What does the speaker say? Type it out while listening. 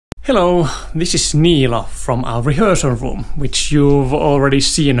Hello, this is Niilo from our rehearsal room, which you've already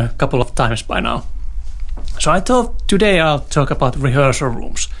seen a couple of times by now. So I thought today I'll talk about rehearsal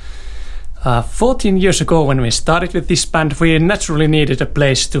rooms. 14 years ago when we started with this band, we naturally needed a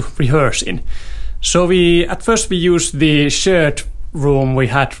place to rehearse in. So at first we used the shared room we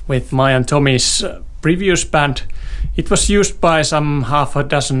had with my and Tommy's previous band. It was used by some half a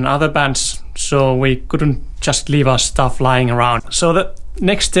dozen other bands, so we couldn't just leave our stuff lying around. So the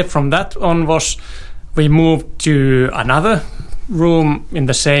next step from that on was we moved to another room in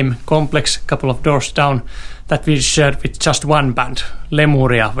the same complex, a couple of doors down, that we shared with just one band,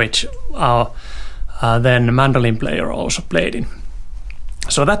 Lemuria, which our then mandolin player also played in.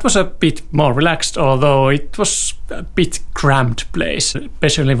 So that was a bit more relaxed, although it was a bit cramped place,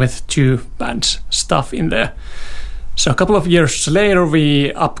 especially with two bands stuff in there. So a couple of years later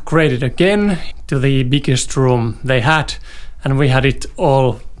we upgraded again to the biggest room they had, and we had it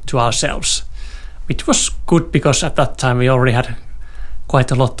all to ourselves. It was good because at that time we already had quite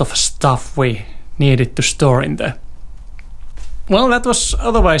a lot of stuff we needed to store in there. Well, that was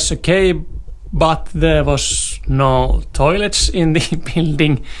otherwise okay, but there was no toilets in the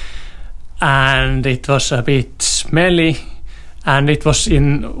building, and it was a bit smelly, and it was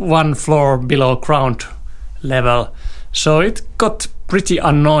in one floor below ground level, so it got pretty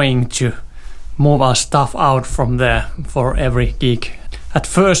annoying to move our stuff out from there for every gig. At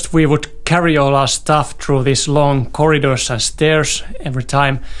first we would carry all our stuff through these long corridors and stairs every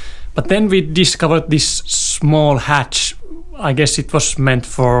time, but then we discovered this small hatch. I guess it was meant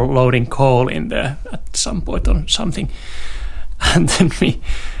for loading coal in there at some point or something. And then we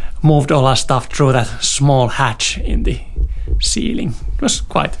moved all our stuff through that small hatch in the ceiling. It was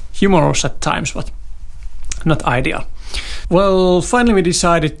quite humorous at times, but not ideal. Well, finally we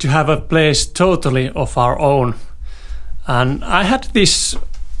decided to have a place totally of our own. And I had this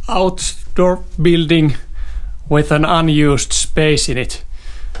outdoor building with an unused space in it.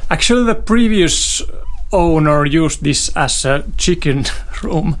 Actually, the previous owner used this as a chicken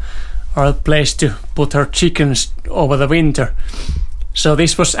room, or a place to put her chickens over the winter. So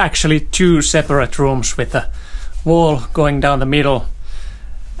this was actually two separate rooms with a wall going down the middle.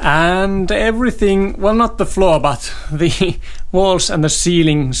 And everything, well, not the floor, but the walls and the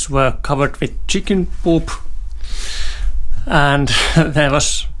ceilings were covered with chicken poop. And there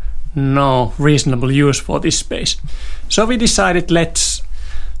was no reasonable use for this space. So we decided, let's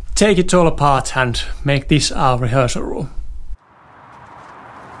take it all apart and make this our rehearsal room.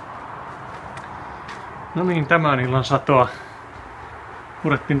 No niin, tämän illan satoa.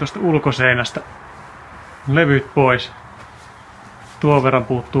 Purettiin tuosta ulkoseinästä levyt pois. Tuon verran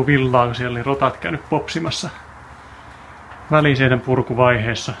puuttuu villaa, kun siellä oli rotat käynyt popsimassa väliseinän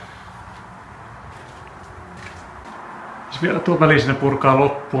purkuvaiheessa. Jos vielä tuo väliseinä purkaa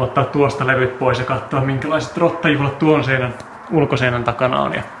loppuun, ottaa tuosta levyt pois ja katsoa minkälaiset rottajuhlat tuon seinän, ulkoseinän takana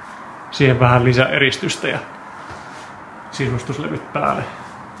on. Ja siihen vähän lisää eristystä ja sisustuslevyt päälle.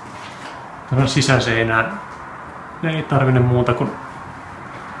 Tämän sisäseinään ei tarvitse muuta kuin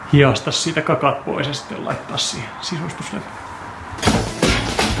hiasta siitä kakat pois ja sitten laittaa siihen sisustuslevy.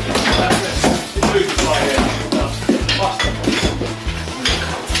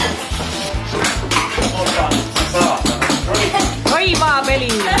 Kaivaa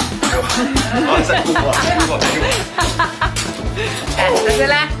peliin! Tästä se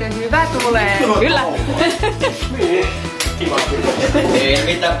lähtee, hyvä tulee. Kyllä! Ei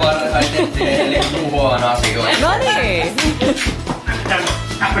mitään parhaiten teille tuhoan asioita. No niin!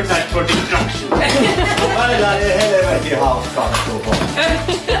 Appetite for destruction. Välillä ei helvetin hauskaa tuhoa.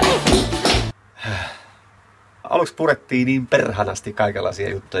 Aluksi purettiin niin perhanasti kaikenlaisia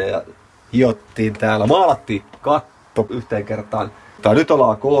juttuja ja hiottiin täällä. Maalattiin katto yhteen kertaan. Nyt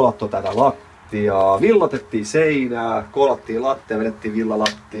ollaan koolattu tätä lattiaa. Villotettiin seinää, koolattiin lattia, vedettiin villa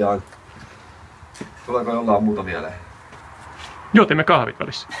lattiaan. Tuleeko jollain muuta mieleen? Juotimme kahvit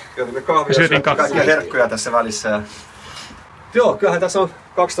välissä. Juotimme kahvia, syötiin kaikkia herkkuja tässä välissä. Ja... Joo, kyllähän tässä on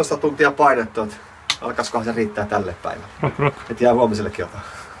 12 tuntia painettu. Alkaisikohan se riittää tälle päivälle. Et jää huomisellekin jotain.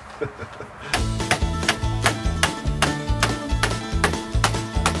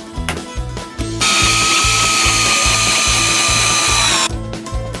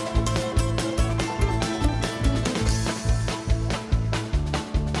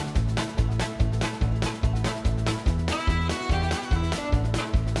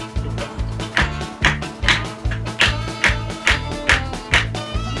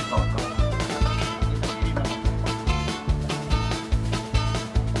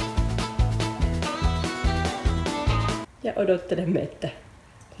 Ja odottelemme, että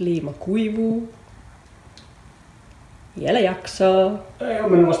liima kuivuu. Vielä jaksaa. Ei ole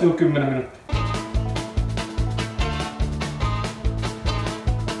mennyt vasta 10 minuuttia.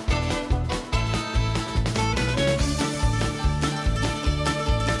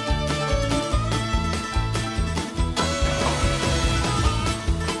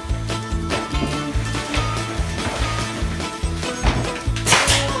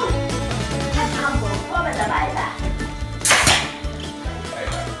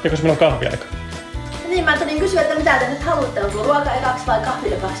 Eikös meillä on kahviaika? Niin, mä tulin kysyä, että mitä te nyt haluatte, onko ruoka ekaksi vai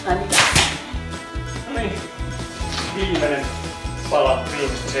kahvi ekaksi vai mitä? No niin, viimeinen pala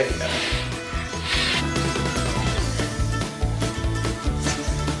viimeistä seinää.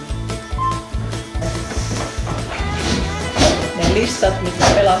 Ne listat, mitkä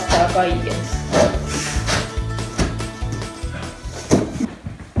pelastaa kaiken.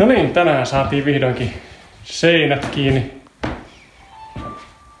 No niin, tänään saatiin vihdoinkin seinät kiinni.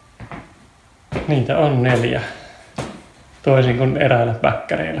 Niitä on 4. Toisin kuin eräillä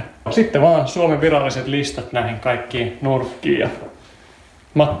päkkäreillä. Sitten vaan Suomen viralliset listat näihin kaikkiin nurkkiin ja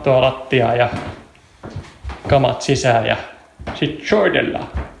mattoa lattiaa ja kamat sisään ja sit soitellaan.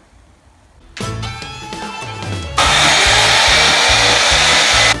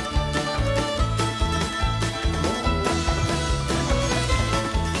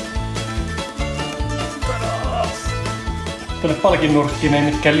 Tuonne palkin nurkkiin ei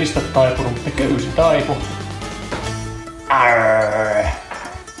mitkään listat taipunut, mutta köysi taipu.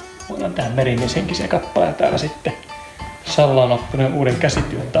 Voidaan tähän Merimies henkisen kappaleen täällä sitten. Salla on oppinut uuden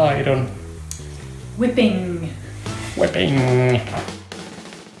käsityötaidon. Whipping. Whipping.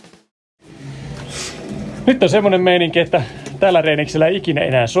 Nyt on semmonen meininki, että tällä reeniksellä ei ikinä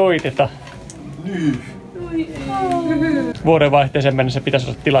enää soiteta. Niin. Vuodenvaihteeseen mennessä pitäisi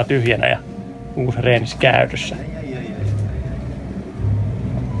olla tila tyhjänä ja uusi reenis käytössä.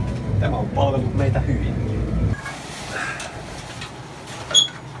 Tämä on palvellut meitä hyvin.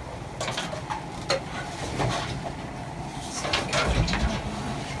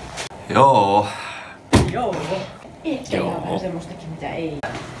 Joo. Joo. Ehkä ihan vähän semmoistakin, mitä ei.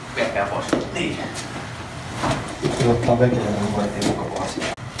 Vehkää pois. Niin. Nyt ottaa vekellä, niin voitiin koko asia.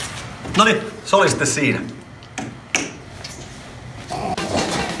 Noniin, se oli sitten siinä.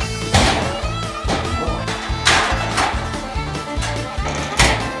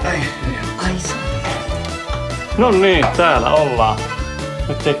 No niin, täällä ollaan.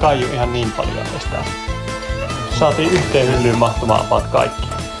 Nyt ei kaiju ihan niin paljon tästä. Saatiin yhteen hyllyyn mahtumaan about kaikki.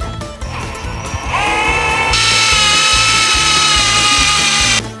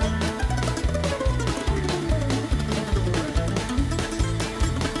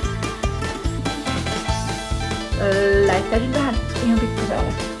 Läittäydyn vähän ihan pikkusen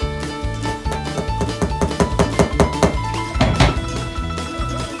alle.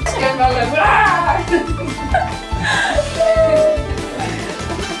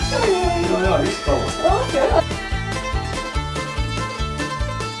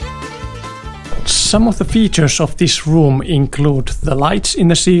 Some of the features of this room include the lights in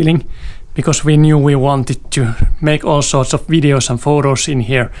the ceiling, because we knew we wanted to make all sorts of videos and photos in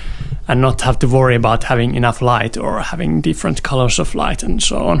here and not have to worry about having enough light or having different colors of light and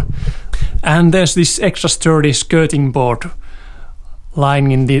so on. And there's this extra sturdy skirting board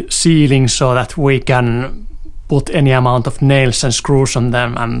lying in the ceiling so that we can put any amount of nails and screws on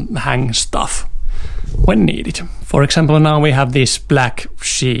them and hang stuff when needed. For example, now we have these black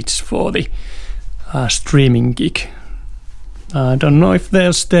sheets for the streaming gig. I don't know if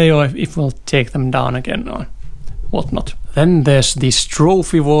they'll stay or if we'll take them down again or whatnot. Then there's this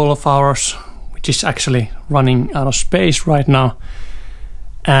trophy wall of ours, which is actually running out of space right now.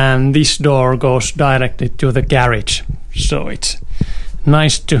 And this door goes directly to the garage, so it's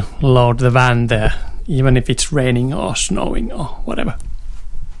nice to load the van there, even if it's raining or snowing or whatever.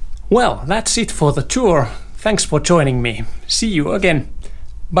 Well, that's it for the tour. Thanks for joining me. See you again.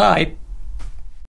 Bye.